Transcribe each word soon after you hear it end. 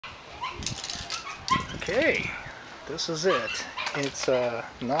Okay, this is it. It's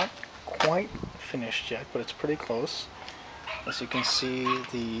not quite finished yet, but it's pretty close. As you can see,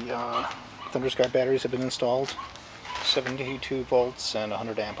 the Thunder Sky batteries have been installed, 72 volts and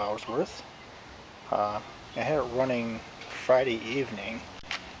 100 amp hours worth. I had it running Friday evening,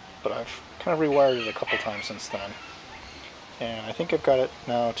 but I've kind of rewired it a couple times since then. And I think I've got it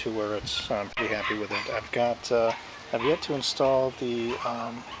now to where I'm pretty happy with it. I've yet to install the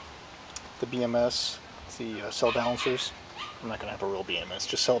BMS, the cell balancers. I'm not going to have a real BMS,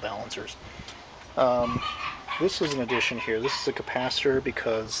 just cell balancers. This is an addition here. This is a capacitor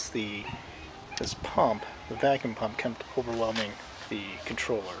because this pump, the vacuum pump, kept overwhelming the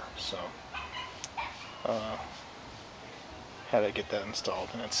controller. So had to get that installed,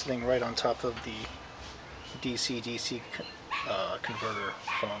 and it's sitting right on top of the DC-DC converter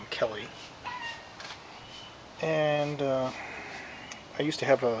from Kelly. And I used to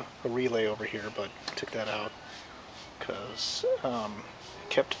have a relay over here, but took that out because it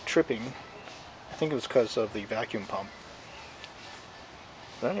kept tripping. I think it was because of the vacuum pump.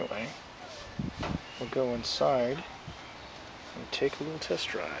 But anyway, we'll go inside and take a little test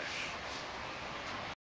drive.